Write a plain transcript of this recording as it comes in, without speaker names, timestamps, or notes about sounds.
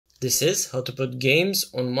This is how to put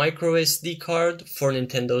games on MicroSD card for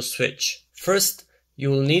Nintendo Switch. First,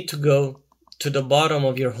 you will need to go to the bottom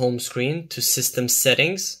of your home screen to System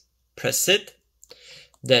Settings, press it,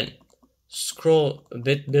 then scroll a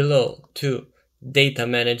bit below to Data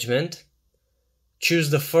Management.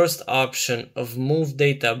 Choose the first option of Move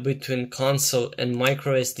Data between console and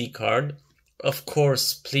MicroSD card. Of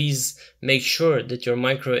course, please make sure that your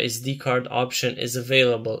MicroSD card option is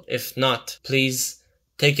available. If not, please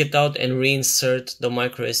take it out and reinsert the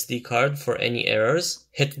MicroSD card for any errors.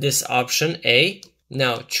 Hit this option A.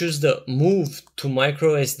 Now choose the Move to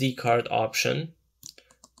MicroSD card option.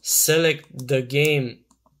 Select the game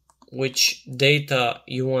which data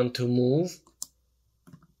you want to move.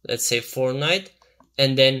 Let's say Fortnite.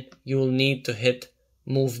 And then you will need to hit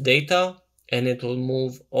Move Data, and it will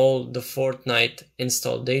move all the Fortnite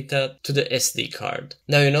installed data to the SD card.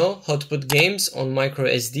 Now you know how to put games on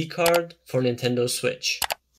MicroSD card for Nintendo Switch.